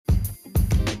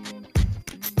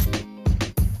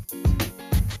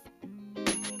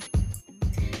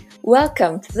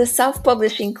Welcome to the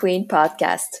Self-Publishing Queen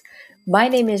podcast. My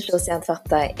name is Josiane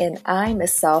Fortin and I'm a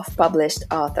self-published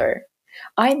author.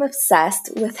 I'm obsessed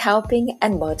with helping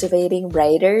and motivating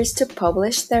writers to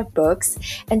publish their books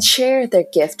and share their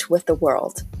gift with the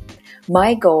world.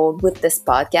 My goal with this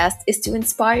podcast is to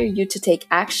inspire you to take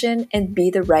action and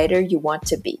be the writer you want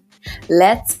to be.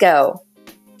 Let's go!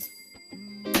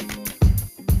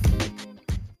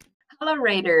 Hello,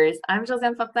 Raiders. I'm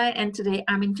Josiane Fortin, and today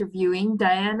I'm interviewing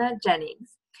Diana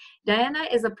Jennings. Diana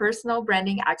is a personal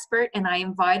branding expert, and I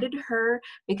invited her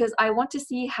because I want to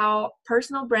see how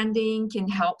personal branding can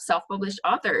help self-published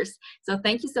authors. So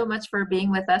thank you so much for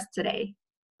being with us today.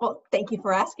 Well, thank you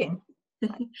for asking.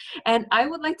 And I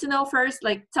would like to know first,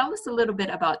 tell us a little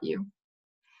bit about you.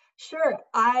 Sure.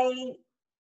 I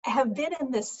have been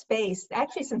in this space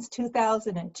actually since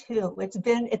 2002.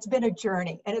 It's been a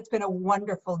journey, and it's been a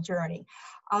wonderful journey.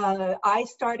 I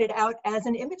started out as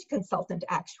an image consultant,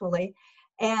 actually,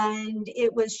 and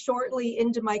it was shortly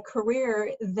into my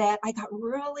career that I got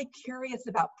really curious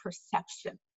about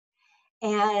perception.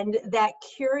 And that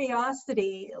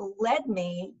curiosity led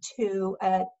me to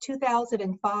a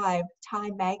 2005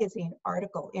 Time Magazine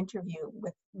article interview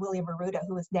with William Arruda,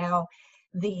 who is now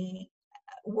the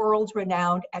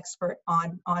world-renowned expert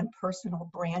on personal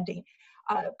branding.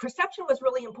 Perception was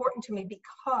really important to me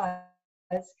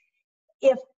because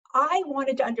if I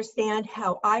wanted to understand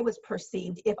how I was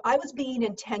perceived, if I was being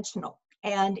intentional,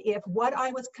 and if what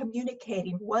I was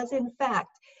communicating was in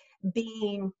fact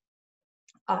being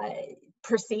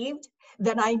perceived,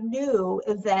 then I knew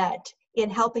that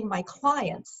in helping my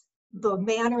clients, the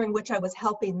manner in which I was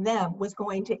helping them was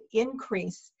going to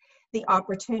increase the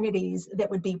opportunities that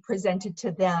would be presented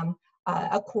to them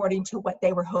according to what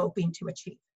they were hoping to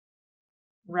achieve.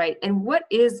 Right. And what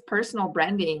is personal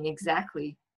branding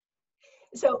exactly?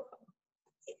 So,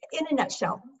 in a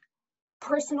nutshell,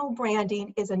 personal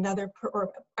branding is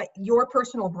your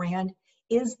personal brand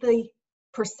is the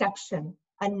perception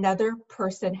another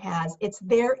person has. It's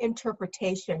their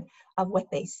interpretation of what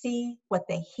they see, what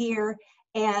they hear,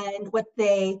 and what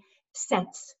they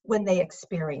sense when they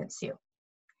experience you.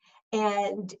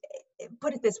 And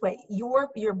put it this way, your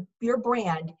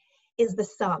brand is the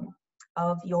sum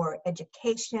of your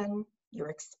education, your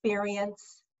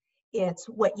experience. It's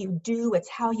what you do, it's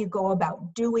how you go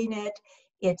about doing it.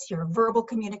 It's your verbal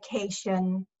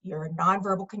communication, your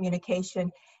nonverbal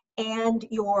communication, and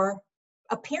your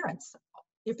appearance,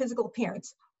 your physical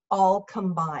appearance, all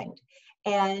combined.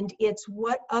 And it's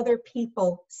what other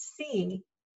people see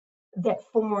that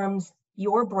forms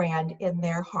your brand in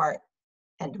their heart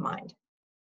and mind.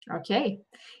 Okay.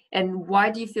 And why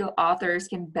do you feel authors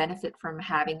can benefit from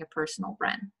having a personal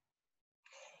brand?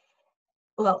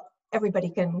 Well, everybody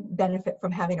can benefit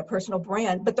from having a personal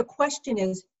brand, but the question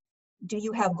is, do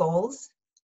you have goals?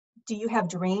 Do you have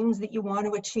dreams that you want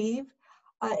to achieve?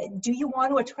 Do you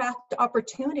want to attract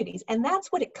opportunities? And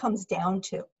that's what it comes down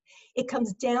to. It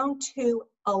comes down to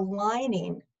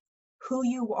aligning who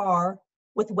you are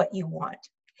with what you want.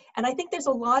 And I think there's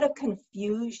a lot of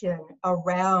confusion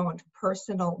around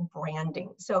personal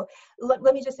branding. So let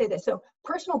me just say this. So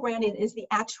personal branding is the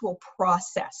actual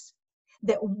process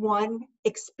that one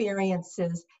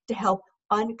experiences to help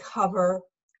uncover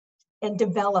and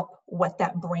develop what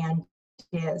that brand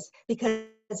is, because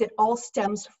it all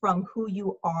stems from who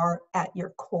you are at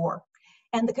your core.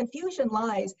 And the confusion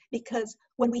lies because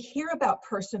when we hear about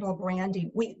personal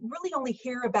branding, we really only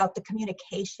hear about the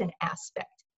communication aspect.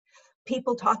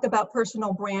 People talk about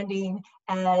personal branding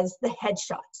as the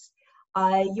headshots,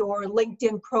 your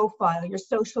LinkedIn profile, your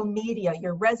social media,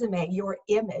 your resume, your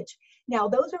image. Now,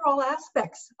 those are all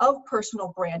aspects of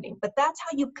personal branding, but that's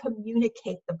how you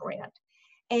communicate the brand.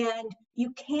 And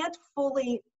you can't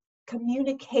fully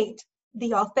communicate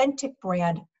the authentic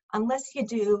brand unless you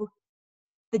do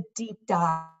the deep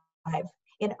dive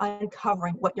in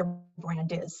uncovering what your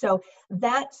brand is. So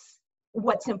that's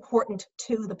what's important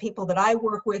to the people that I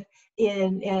work with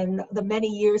in the many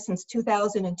years since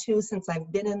 2002, since I've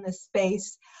been in this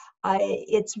space.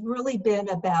 It's really been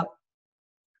about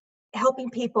helping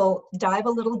people dive a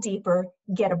little deeper,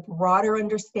 get a broader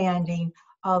understanding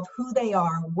of who they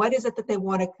are, what is it that they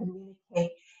want to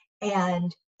communicate,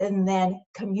 and then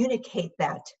communicate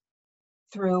that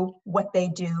through what they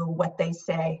do, what they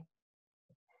say,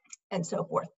 and so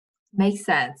forth. Makes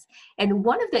sense. And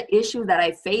one of the issues that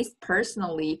I faced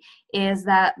personally is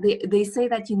that they say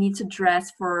that you need to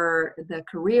dress for the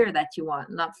career that you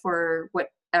want, not for what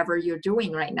whatever you're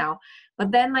doing right now.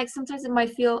 But then like sometimes it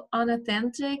might feel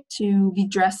unauthentic to be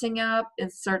dressing up in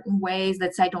certain ways.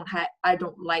 Let's say I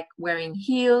don't like wearing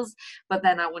heels, but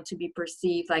then I want to be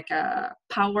perceived like a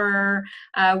power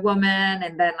woman,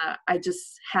 and then I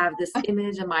just have this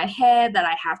image in my head that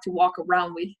I have to walk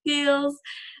around with heels,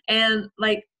 and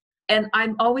like, and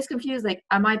I'm always confused, like,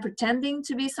 am I pretending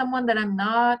to be someone that I'm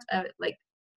not?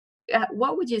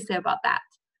 What would you say about that?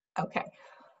 Okay.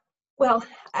 Well,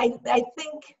 I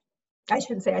think, I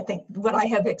shouldn't say I think, what I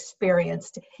have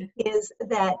experienced is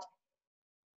that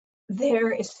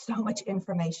there is so much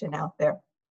information out there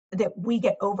that we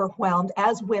get overwhelmed,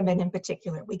 as women in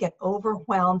particular, we get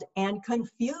overwhelmed and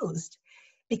confused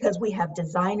because we have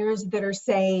designers that are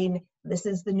saying, this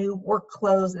is the new work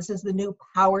clothes, this is the new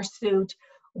power suit.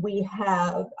 We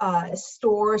have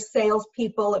store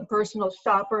salespeople and personal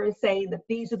shoppers saying that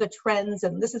these are the trends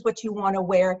and this is what you want to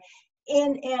wear.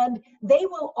 And they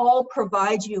will all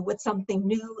provide you with something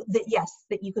new that, yes,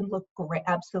 that you can look great,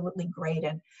 absolutely great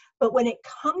in. But when it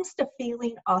comes to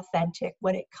feeling authentic,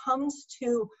 when it comes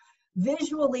to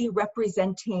visually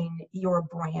representing your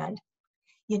brand,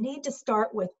 you need to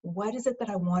start with, what is it that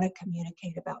I want to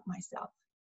communicate about myself?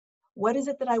 What is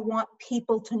it that I want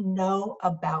people to know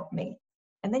about me?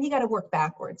 And then you got to work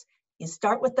backwards. You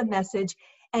start with the message,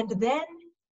 and then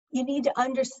you need to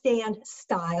understand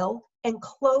style and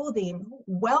clothing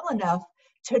well enough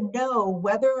to know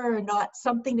whether or not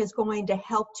something is going to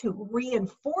help to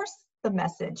reinforce the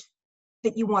message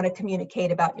that you want to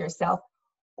communicate about yourself,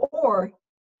 or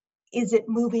is it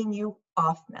moving you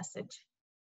off message?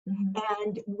 Mm-hmm.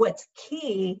 And what's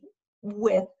key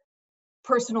with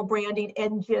personal branding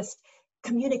and just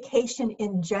communication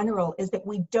in general is that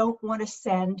we don't want to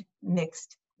send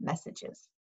mixed messages.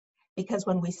 Because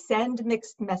when we send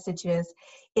mixed messages,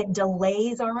 it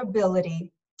delays our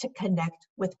ability to connect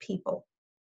with people.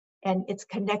 And it's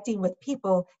connecting with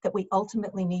people that we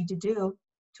ultimately need to do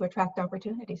to attract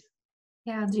opportunities.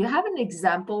 Yeah. Do you have an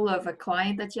example of a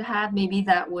client that you had, maybe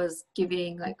that was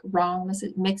giving like wrong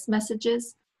mixed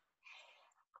messages?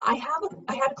 I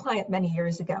had a client many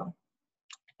years ago,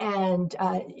 and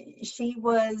she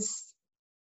was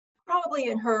probably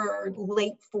in her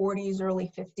late 40s,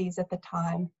 early 50s at the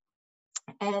time.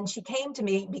 And she came to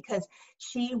me because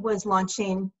she was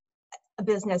launching a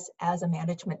business as a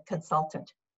management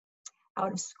consultant.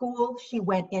 Out of school, she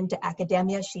went into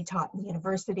academia. She taught in the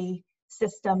university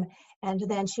system, and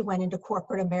then she went into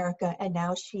corporate America, and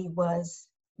now she was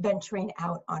venturing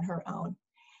out on her own.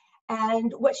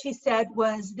 And what she said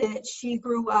was that she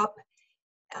grew up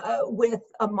with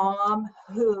a mom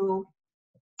who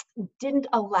didn't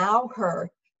allow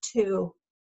her to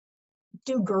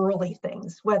do girly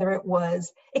things, whether it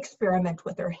was experiment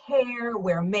with her hair,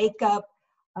 wear makeup,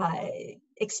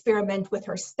 experiment with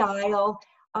her style.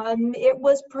 It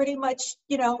was pretty much,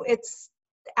 it's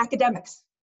academics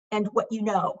and what you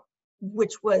know,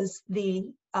 which was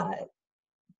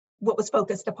what was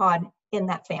focused upon in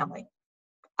that family.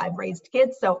 I've raised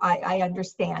kids, so I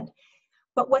understand.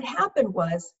 But what happened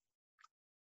was,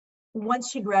 once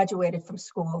she graduated from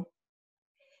school,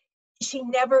 she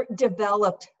never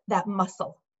developed that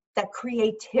muscle, that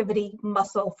creativity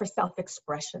muscle for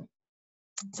self-expression.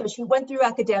 So she went through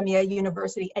academia,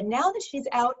 university, and now that she's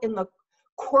out in the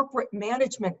corporate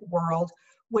management world,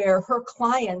 where her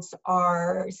clients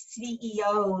are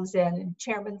CEOs and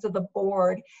chairmen of the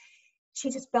board,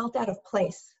 she just felt out of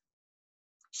place.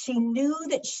 She knew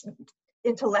that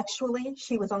intellectually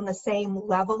she was on the same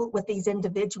level with these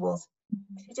individuals.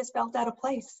 She just felt out of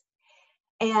place.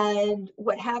 And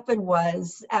what happened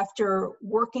was, after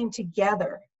working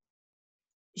together,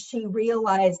 she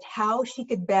realized how she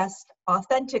could best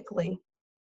authentically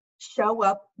show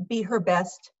up, be her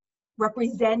best,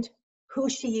 represent who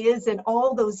she is and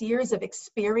all those years of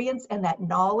experience and that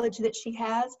knowledge that she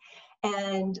has.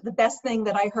 And the best thing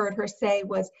that I heard her say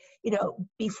was,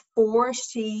 before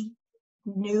she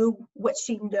knew what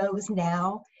she knows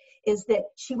now, is that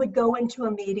she would go into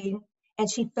a meeting and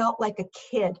she felt like a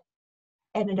kid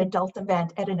at an adult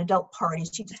event, at an adult party.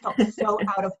 She just felt so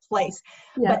out of place.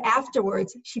 Yeah. But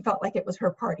afterwards, she felt like it was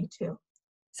her party too.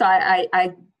 So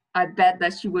I bet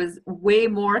that she was way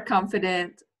more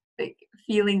confident, like,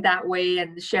 feeling that way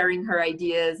and sharing her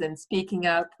ideas and speaking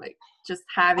up, like just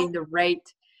having the right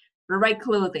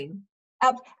clothing.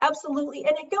 Absolutely.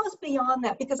 And it goes beyond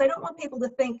that, because I don't want people to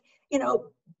think,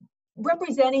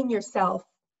 representing yourself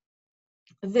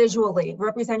visually,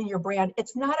 representing your brand,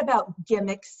 it's not about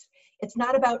gimmicks. It's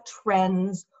not about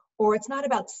trends, or it's not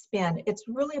about spin. It's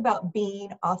really about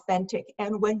being authentic.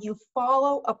 And when you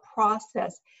follow a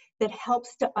process that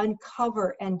helps to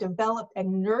uncover and develop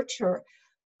and nurture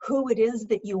who it is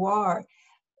that you are,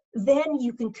 then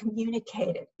you can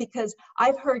communicate it. Because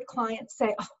I've heard clients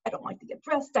say, oh, I don't like to get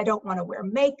dressed, I don't want to wear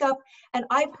makeup. And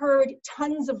I've heard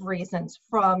tons of reasons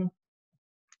from,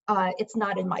 it's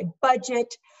not in my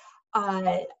budget,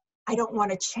 I don't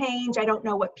want to change, I don't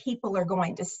know what people are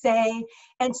going to say.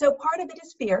 And so part of it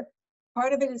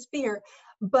is fear,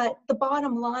 but the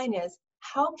bottom line is,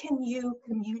 how can you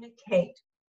communicate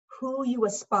who you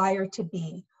aspire to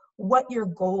be, what your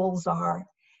goals are,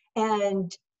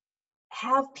 and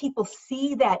have people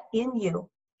see that in you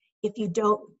if you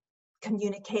don't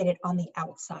communicate it on the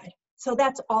outside. So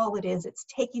that's all it is. It's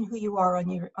taking who you are on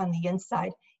the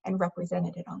inside and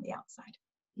representing it on the outside.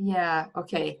 Yeah,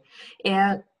 okay.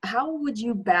 And how would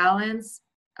you balance,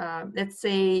 let's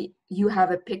say you have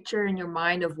a picture in your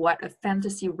mind of what a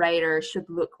fantasy writer should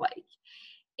look like,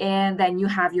 and then you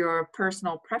have your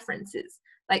personal preferences.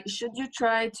 Like, should you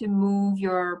try to move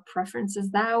your preferences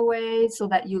that way so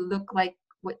that you look like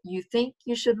what you think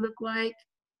you should look like?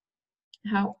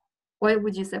 What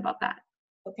would you say about that?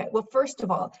 Okay, well, first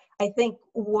of all, I think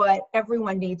what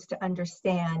everyone needs to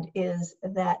understand is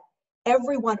that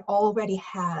everyone already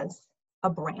has a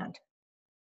brand.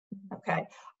 Okay,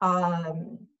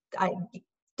 I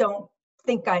don't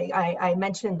think I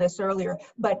mentioned this earlier,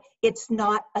 but it's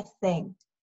not a thing.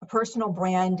 A personal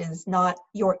brand is not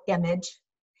your image.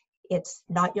 It's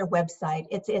not your website.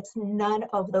 It's none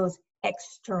of those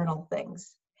external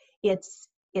things. It's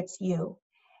you.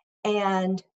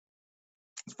 And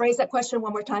phrase that question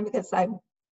one more time, because I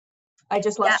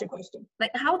just lost your question.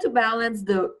 Like, how to balance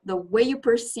the way you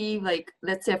perceive, like,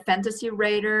 let's say a fantasy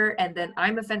writer, and then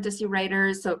I'm a fantasy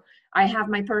writer, so I have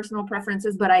my personal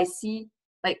preferences, but I see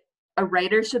like a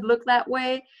writer should look that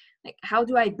way. Like, how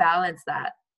do I balance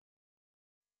that?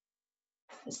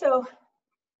 So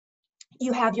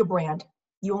you have your brand.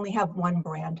 You only have one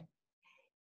brand.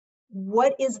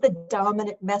 What is the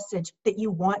dominant message that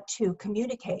you want to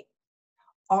communicate?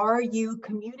 Are you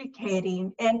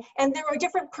communicating? And there are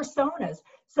different personas.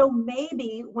 So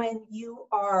maybe when you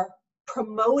are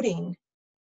promoting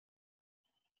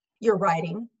your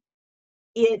writing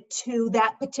it to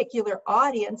that particular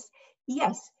audience,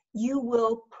 yes, you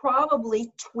will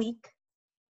probably tweak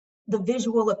the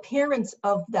visual appearance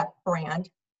of that brand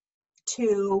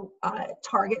to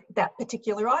target that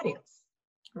particular audience.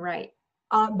 Right.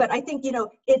 But I think,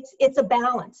 it's a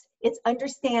balance. It's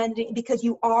understanding, because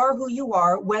you are who you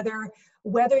are,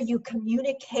 whether you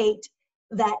communicate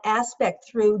that aspect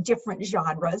through different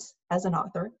genres as an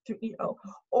author,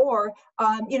 or,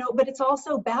 but it's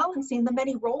also balancing the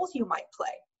many roles you might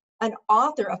play. An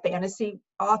author, a fantasy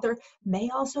author, may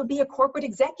also be a corporate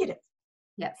executive.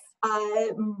 Yes.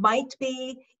 Might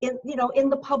be in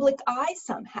the public eye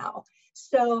somehow.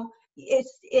 So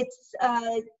it's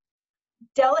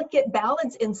delicate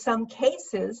balance in some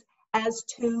cases as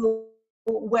to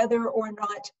whether or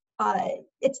not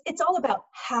it's all about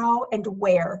how and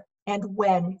where and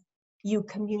when you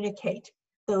communicate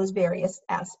those various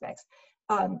aspects.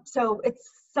 So it's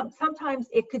sometimes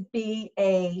it could be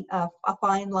a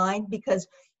fine line, because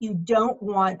you don't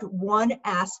want one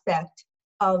aspect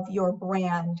of your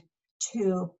brand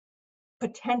to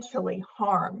potentially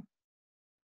harm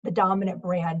the dominant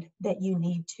brand that you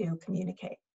need to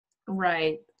communicate.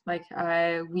 Right. Like,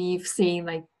 we've seen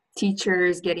like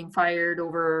teachers getting fired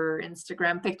over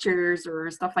Instagram pictures or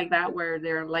stuff like that, where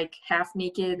they're like half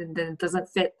naked, and then it doesn't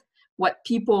fit what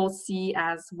people see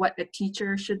as what a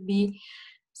teacher should be.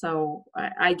 So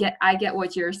I get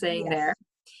what you're saying. Yes.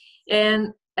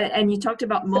 There. And you talked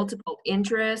about multiple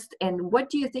interests. And what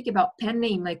do you think about pen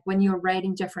name? Like, when you're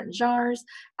writing different genres,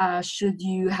 should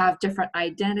you have different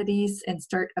identities and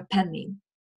start a pen name?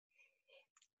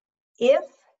 If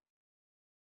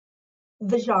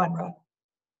the genre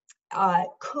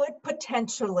could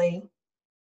potentially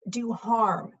do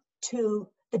harm to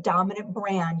the dominant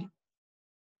brand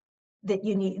that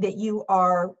you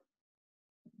are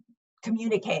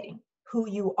communicating who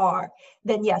you are,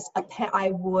 then yes, a pen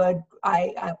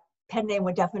name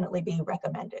would definitely be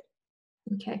recommended.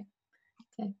 Okay.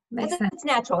 Makes sense. It's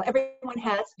natural. Everyone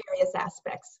has various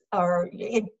aspects or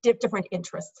different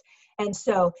interests, and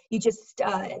so you just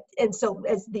and so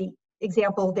as the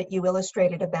example that you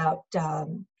illustrated about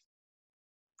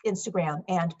Instagram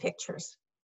and pictures.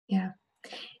 Yeah,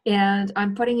 and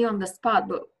I'm putting you on the spot,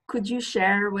 but could you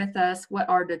share with us what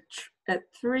are the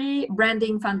 3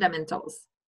 branding fundamentals?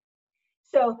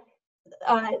 So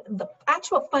the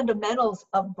actual fundamentals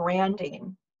of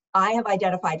branding, I have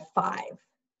identified 5.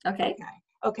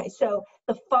 Okay, so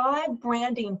the 5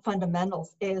 branding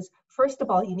fundamentals is, first of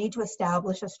all, you need to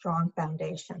establish a strong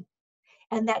foundation.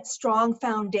 And that strong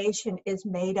foundation is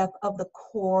made up of the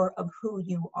core of who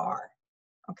you are.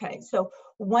 Okay, so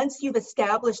once you've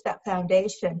established that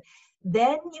foundation,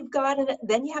 then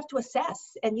then you have to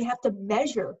assess and you have to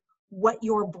measure what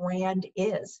your brand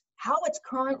is, how it's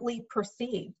currently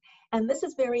perceived. And this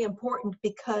is very important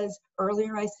because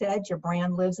earlier I said your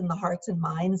brand lives in the hearts and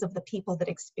minds of the people that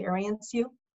experience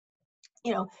you.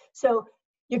 So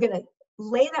you're going to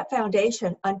lay that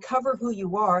foundation, uncover who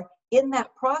you are. In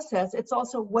that process, it's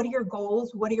also, what are your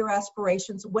goals? What are your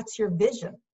aspirations? What's your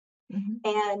vision? Mm-hmm.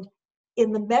 And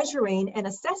in the measuring and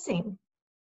assessing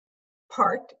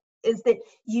part is that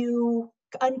you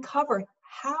uncover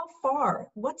how far,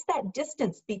 what's that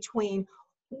distance between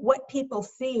what people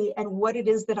see and what it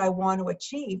is that I want to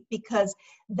achieve, because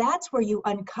that's where you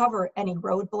uncover any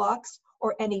roadblocks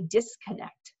or any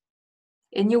disconnect.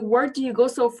 In your work, do you go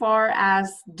so far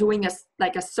as doing a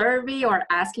survey or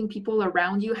asking people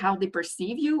around you how they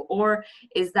perceive you? Or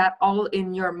is that all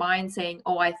in your mind saying,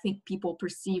 oh, I think people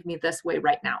perceive me this way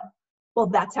right now? Well,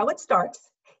 that's how it starts.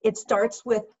 It starts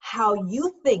with how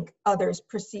you think others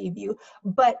perceive you.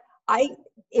 But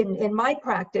in my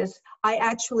practice, I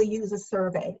actually use a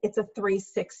survey. It's a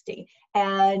 360.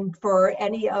 And for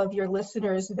any of your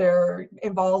listeners that are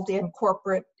involved in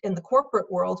the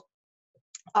corporate world,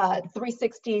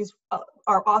 360s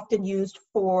are often used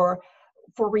for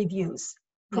reviews,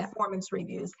 performance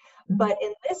reviews. But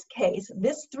in this case,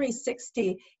 this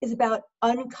 360 is about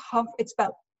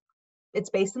it's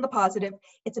based in the positive.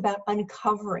 It's about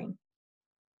uncovering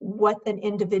what an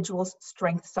individual's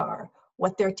strengths are,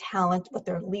 what their talent, what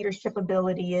their leadership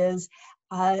ability is,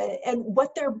 and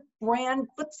what's in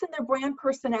their brand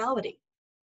personality.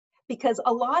 Because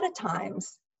a lot of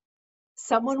times,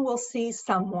 someone will see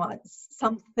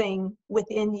something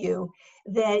within you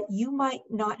that you might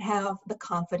not have the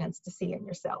confidence to see in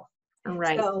yourself.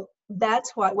 Right. So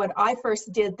that's why when I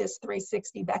first did this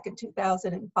 360 back in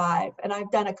 2005, and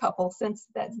I've done a couple since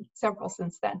then, several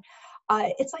since then,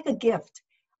 it's like a gift.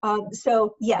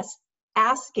 So yes,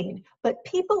 asking, but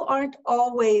people aren't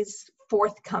always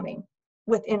forthcoming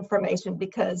with information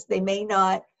because they may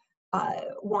not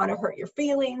want to hurt your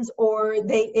feelings, or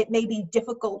it may be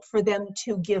difficult for them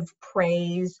to give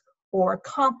praise or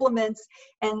compliments.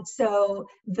 And so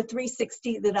the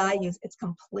 360 that I use, it's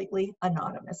completely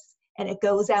anonymous. And it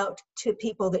goes out to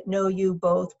people that know you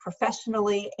both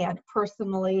professionally and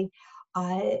personally.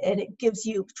 And it gives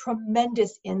you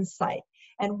tremendous insight.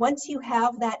 And once you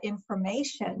have that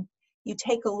information, you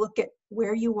take a look at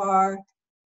where you are,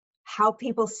 how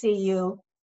people see you,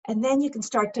 and then you can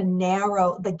start to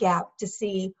narrow the gap to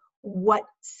see what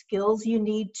skills you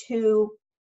need to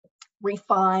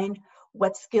refine,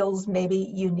 what skills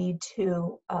maybe you need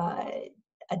to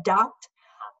adopt.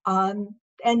 And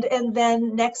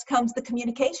then next comes the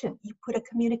communication. You put a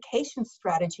communication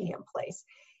strategy in place.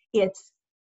 It's,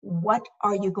 what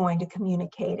are you going to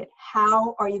communicate it?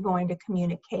 How are you going to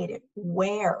communicate it?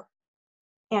 Where?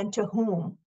 And to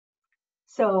whom?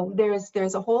 So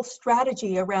there's a whole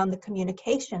strategy around the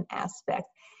communication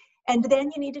aspect. And then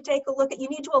you need to take a look at, you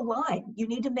need to align. You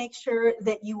need to make sure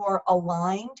that you are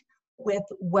aligned with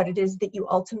what it is that you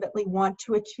ultimately want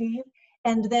to achieve,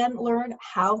 and then learn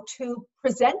how to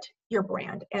present your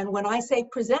brand. And when I say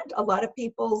present, a lot of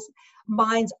people's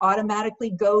minds automatically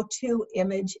go to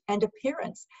image and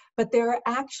appearance, but there are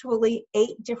actually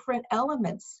 8 different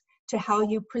elements to how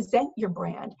you present your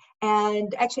brand.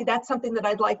 And actually, that's something that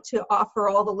I'd like to offer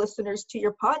all the listeners to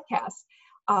your podcast.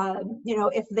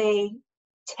 If they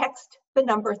text the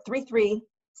number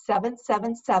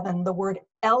 33777, the word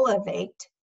elevate,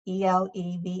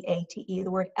 ELEVATE, the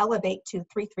word elevate to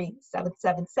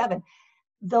 33777,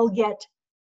 they'll get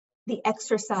the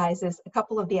exercises, a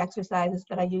couple of the exercises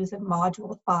that I use in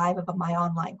module 5 of my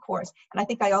online course. And I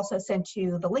think I also sent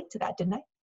you the link to that, didn't I?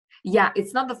 Yeah,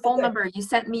 it's not the phone number. You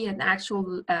sent me an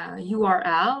actual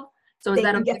URL. So is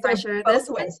that okay if I share this?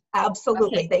 Both ways.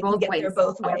 Absolutely. Okay, they can get there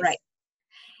both ways. All right.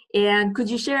 And could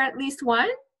you share at least one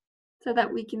so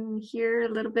that we can hear a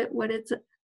little bit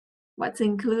what's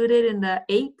included in the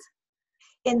 8?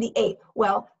 In the 8,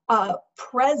 well,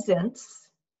 presence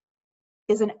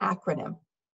is an acronym.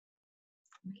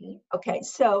 Okay,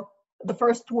 so the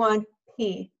first one,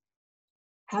 P,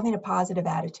 having a positive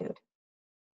attitude.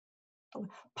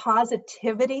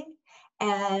 Positivity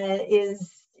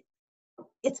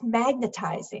it's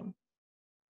magnetizing.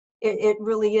 It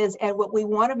really is. And what we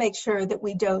want to make sure that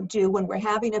we don't do when we're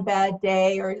having a bad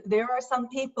day, or there are some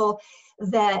people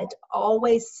that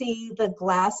always see the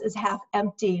glass as half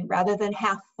empty rather than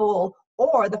half full,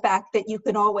 or the fact that you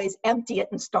can always empty it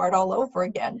and start all over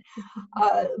again.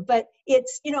 But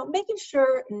it's, making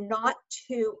sure not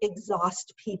to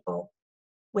exhaust people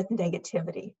with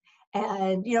negativity.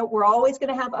 And, we're always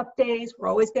going to have up days. We're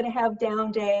always going to have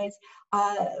down days.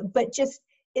 But just,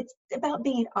 it's about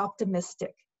being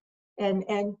optimistic and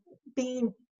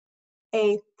being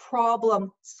a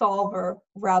problem solver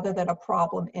rather than a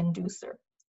problem inducer.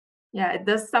 Yeah, it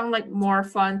does sound like more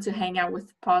fun to hang out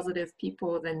with positive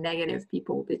people than negative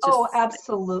people. It just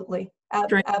absolutely.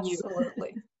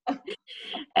 Absolutely.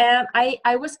 And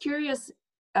I was curious,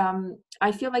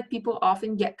 I feel like people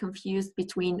often get confused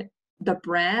between the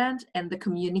brand and the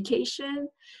communication.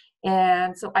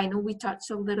 And so I know we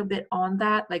touched a little bit on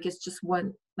that. Like it's just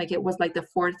one, like it was like the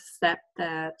fourth step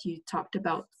that you talked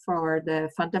about for the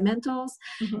fundamentals.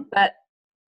 Mm-hmm. But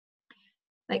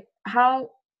like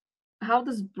how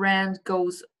does brand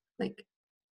goes like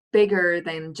bigger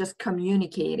than just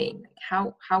communicating?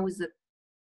 How is it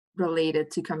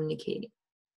related to communicating?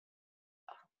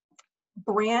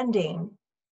 Branding,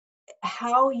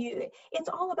 it's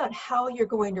all about how you're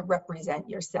going to represent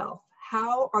yourself.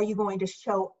 How are you going to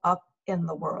show up in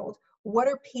the world? What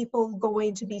are people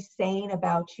going to be saying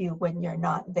about you when you're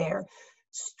not there?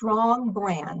 Strong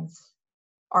brands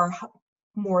are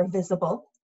more visible.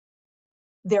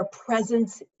 Their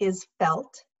presence is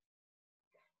felt.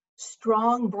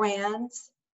 Strong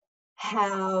brands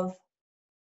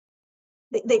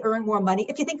they earn more money.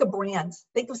 If you think of brands,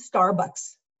 think of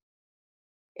Starbucks.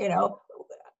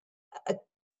 A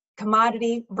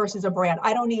commodity versus a brand.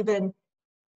 I don't even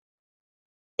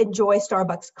enjoy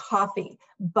Starbucks coffee,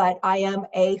 but I am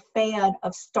a fan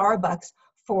of Starbucks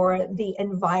for the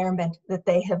environment that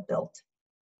they have built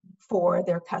for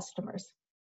their customers.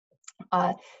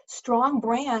 Strong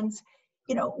brands,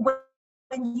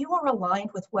 when you are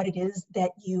aligned with what it is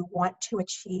that you want to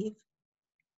achieve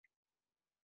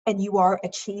and you are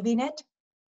achieving it,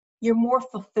 you're more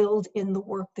fulfilled in the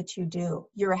work that you do.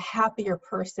 You're a happier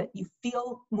person. You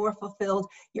feel more fulfilled.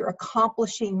 You're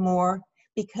accomplishing more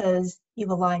because you've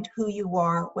aligned who you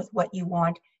are with what you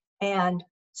want. And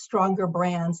stronger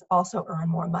brands also earn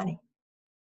more money.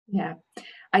 Yeah,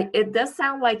 it does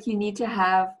sound like you need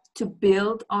to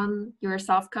build on your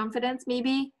self-confidence,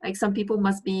 maybe. Like some people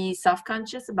must be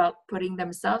self-conscious about putting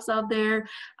themselves out there,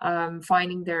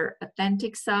 finding their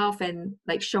authentic self and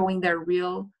like showing their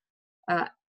real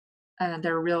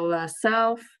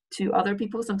self to other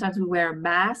people. Sometimes we wear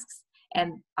masks,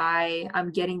 and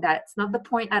I'm getting that it's not the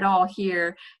point at all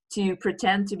here to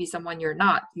pretend to be someone you're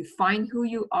not. You find who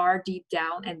you are deep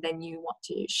down, and then you want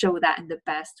to show that in the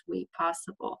best way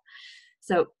possible.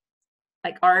 So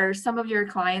like, are some of your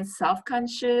clients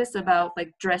self-conscious about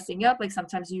like dressing up? Like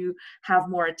sometimes you have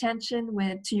more attention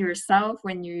to yourself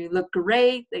when you look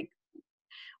great. Like,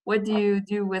 what do you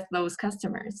do with those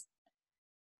customers?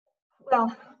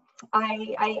 Well,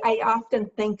 I often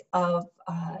think of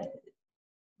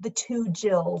the two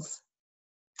Jills.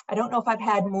 I don't know if I've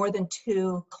had more than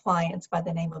two clients by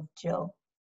the name of Jill,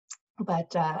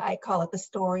 but I call it the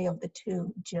story of the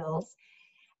two Jills.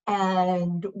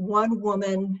 And one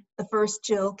woman, the first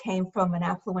Jill, came from an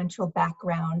affluential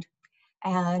background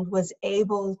and was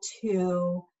able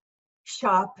to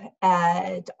shop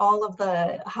at all of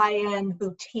the high-end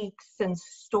boutiques and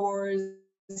stores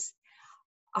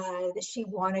that she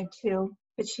wanted to,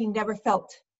 but she never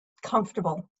felt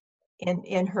comfortable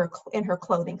in her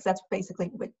clothing. So that's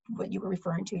basically what you were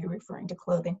referring to. You're referring to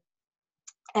clothing.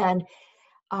 And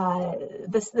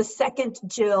the second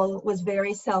Jill was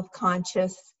very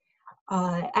self-conscious.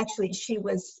 Actually, she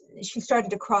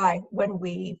started to cry when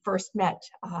we first met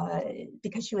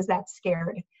because she was that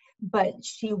scared. But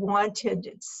she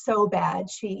wanted so bad.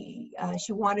 She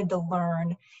wanted to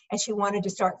learn, and she wanted to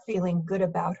start feeling good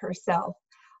about herself.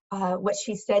 What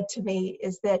she said to me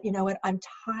is that, you know what, I'm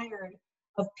tired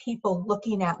of people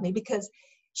looking at me, because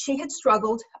she had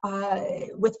struggled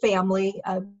with family,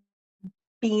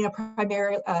 being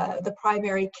the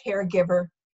primary caregiver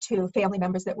to family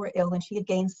members that were ill, and she had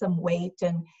gained some weight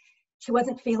and she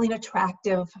wasn't feeling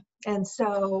attractive. And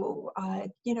so,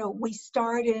 we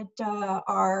started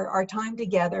our time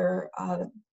together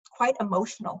quite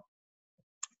emotional.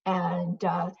 And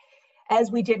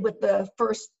as we did with the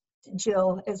first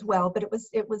Jill as well, but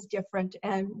it was different.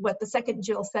 And what the second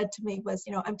Jill said to me was,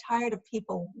 I'm tired of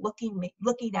people looking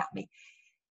at me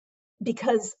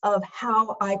because of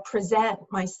how I present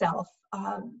myself,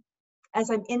 as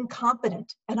I'm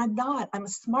incompetent, and I'm not. I'm a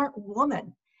smart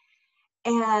woman.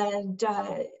 And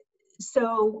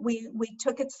so we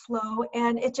took it slow,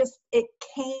 and it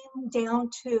came down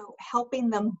to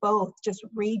helping them both just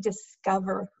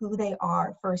rediscover who they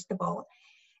are, first of all,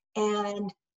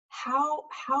 and how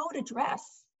to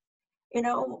dress.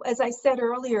 As I said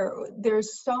earlier,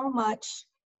 there's so much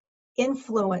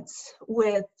influence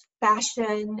with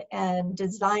fashion and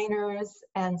designers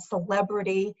and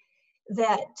celebrity,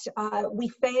 that we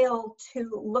fail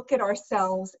to look at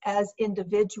ourselves as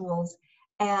individuals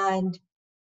and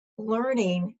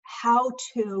learning how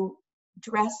to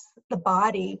dress the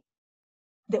body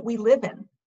that we live in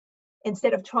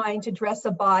instead of trying to dress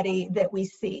a body that we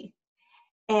see.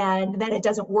 And then it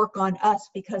doesn't work on us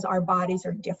because our bodies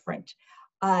are different.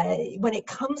 When it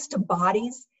comes to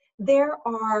bodies, there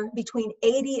are between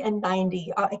 80 and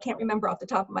 90, I can't remember off the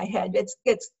top of my head,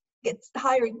 it's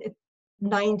higher,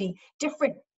 90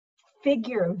 different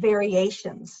figure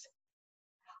variations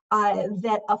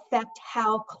that affect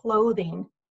how clothing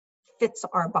fits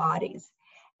our bodies.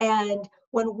 And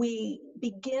when we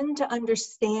begin to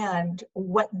understand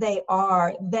what they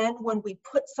are, then when we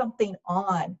put something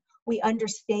on, we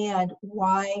understand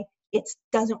why it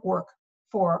doesn't work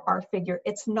for our figure.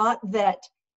 It's not that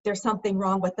there's something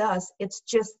wrong with us. It's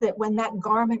just that when that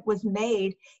garment was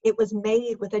made, it was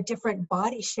made with a different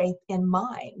body shape in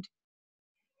mind.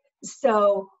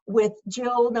 So with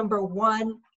Jill, number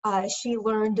one, she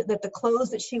learned that the clothes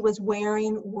that she was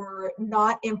wearing were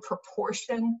not in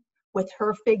proportion with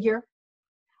her figure,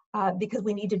 because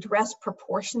we need to dress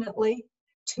proportionately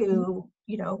to,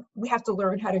 we have to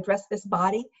learn how to dress this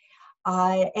body.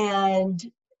 And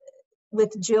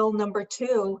with Jill, number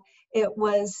two, it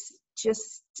was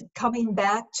just coming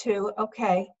back to,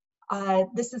 okay,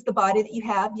 this is the body that you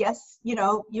have. Yes,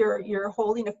 you're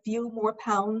holding a few more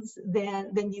pounds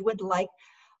than you would like,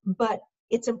 but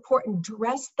it's important.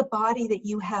 Dress the body that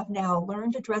you have now.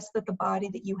 Learn to dress the body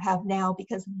that you have now,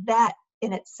 because that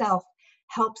in itself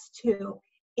helps to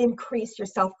increase your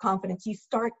self-confidence. You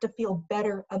start to feel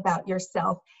better about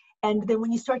yourself. And then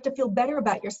when you start to feel better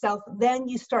about yourself, then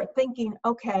you start thinking,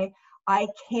 okay, I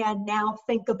can now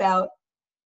think about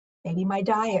maybe my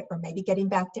diet, or maybe getting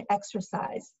back to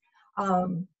exercise.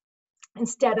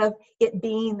 Instead of it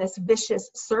being this vicious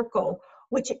circle,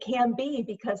 which it can be,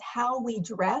 because how we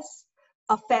dress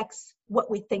affects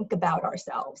what we think about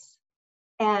ourselves.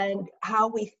 And how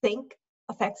we think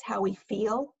affects how we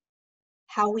feel.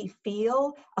 How we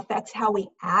feel affects how we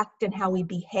act and how we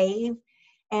behave.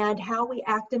 And how we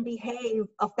act and behave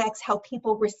affects how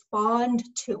people respond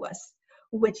to us,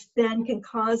 which then can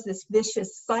cause this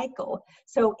vicious cycle.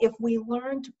 So if we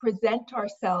learn to present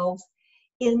ourselves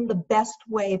in the best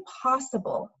way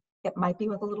possible, it might be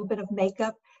with a little bit of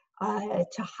makeup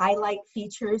to highlight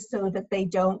features so that they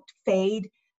don't fade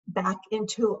back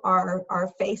into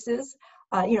our faces.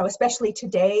 Especially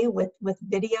today with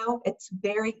video, it's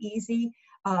very easy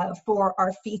for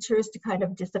our features to kind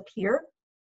of disappear.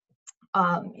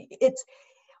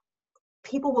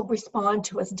 People will respond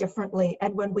to us differently.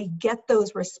 And when we get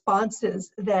those responses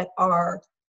that are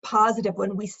positive,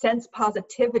 when we sense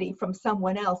positivity from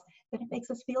someone else, then it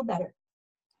makes us feel better.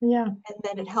 Yeah. And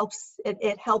then it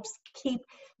helps keep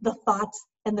the thoughts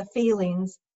and the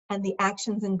feelings and the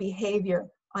actions and behavior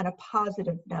on a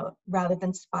positive note rather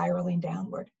than spiraling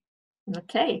downward.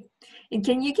 Okay. And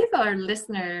can you give our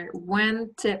listener one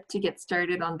tip to get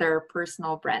started on their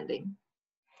personal branding?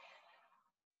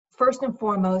 First and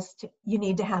foremost, you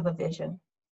need to have a vision.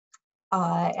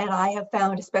 And I have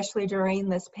found, especially during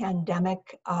this pandemic,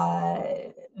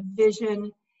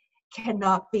 vision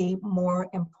cannot be more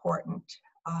important.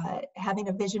 Having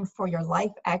a vision for your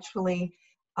life, actually,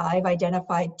 I've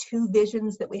identified two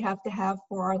visions that we have to have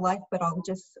for our life, but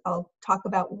I'll talk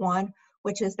about one,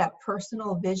 which is that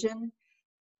personal vision.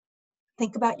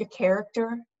 Think about your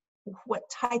character. What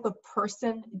type of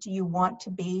person do you want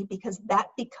to be? Because that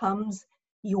becomes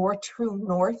your true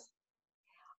north.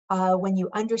 When you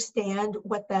understand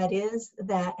what that is,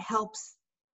 that helps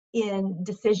in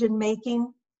decision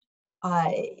making.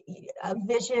 A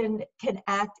vision can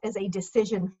act as a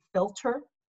decision filter.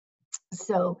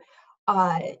 So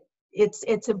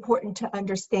it's important to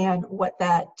understand what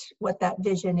that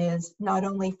vision is, not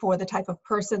only for the type of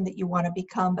person that you want to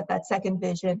become, but that second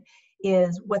vision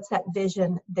is, what's that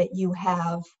vision that you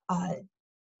have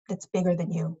that's bigger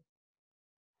than you.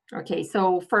 Okay,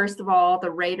 so first of all,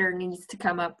 the writer needs to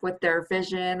come up with their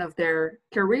vision of their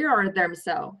career, or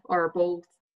themselves, or both?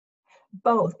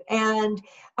 Both. And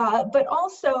but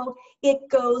also it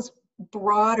goes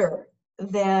broader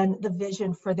than the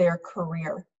vision for their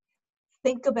career.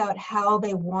 Think about how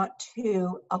they want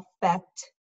to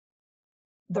affect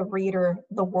the reader,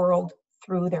 the world,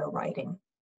 through their writing.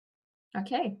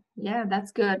 Okay, yeah,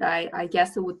 that's good. I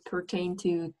guess it would pertain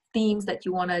to themes that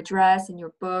you want to address in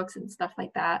your books and stuff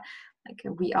like that. Like,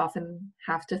 we often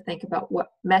have to think about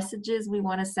what messages we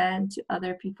want to send to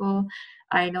other people.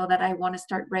 I know that I want to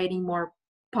start writing more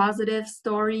positive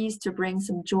stories to bring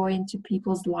some joy into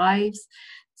people's lives.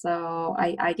 So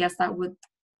I guess that would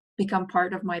become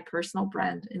part of my personal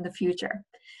brand in the future.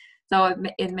 So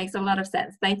it makes a lot of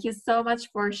sense. Thank you so much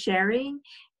for sharing.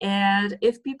 And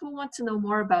if people want to know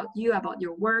more about you, about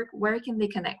your work, where can they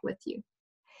connect with you?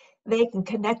 They can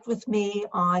connect with me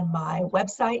on my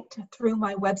website, through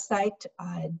my website,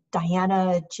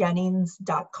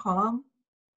 dianajennings.com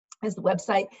is the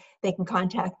website. They can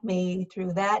contact me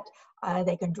through that.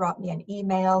 They can drop me an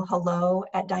email,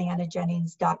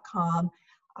 hello@dianajennings.com.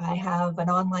 I have an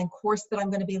online course that I'm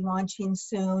going to be launching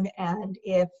soon, and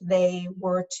if they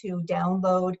were to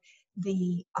download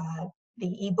the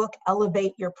ebook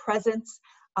Elevate Your Presence,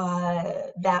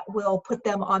 that will put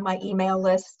them on my email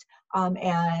list.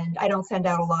 And I don't send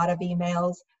out a lot of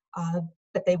emails,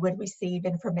 but they would receive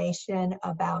information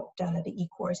about the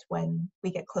e-course when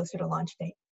we get closer to launch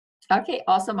date. Okay,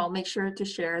 awesome. I'll make sure to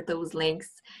share those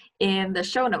links in the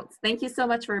show notes. Thank you so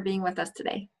much for being with us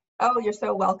today. Oh, you're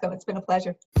so welcome. It's been a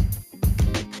pleasure.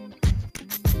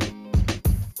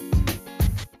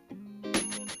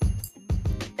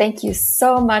 Thank you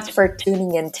so much for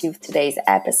tuning into today's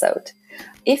episode.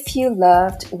 If you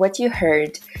loved what you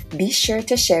heard, be sure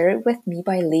to share it with me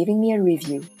by leaving me a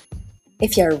review.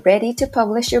 If you're ready to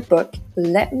publish your book,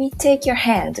 let me take your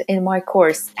hand in my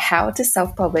course, How to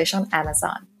Self-Publish on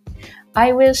Amazon.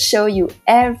 I will show you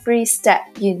every step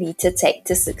you need to take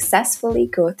to successfully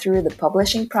go through the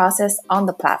publishing process on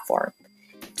the platform.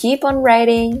 Keep on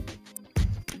writing,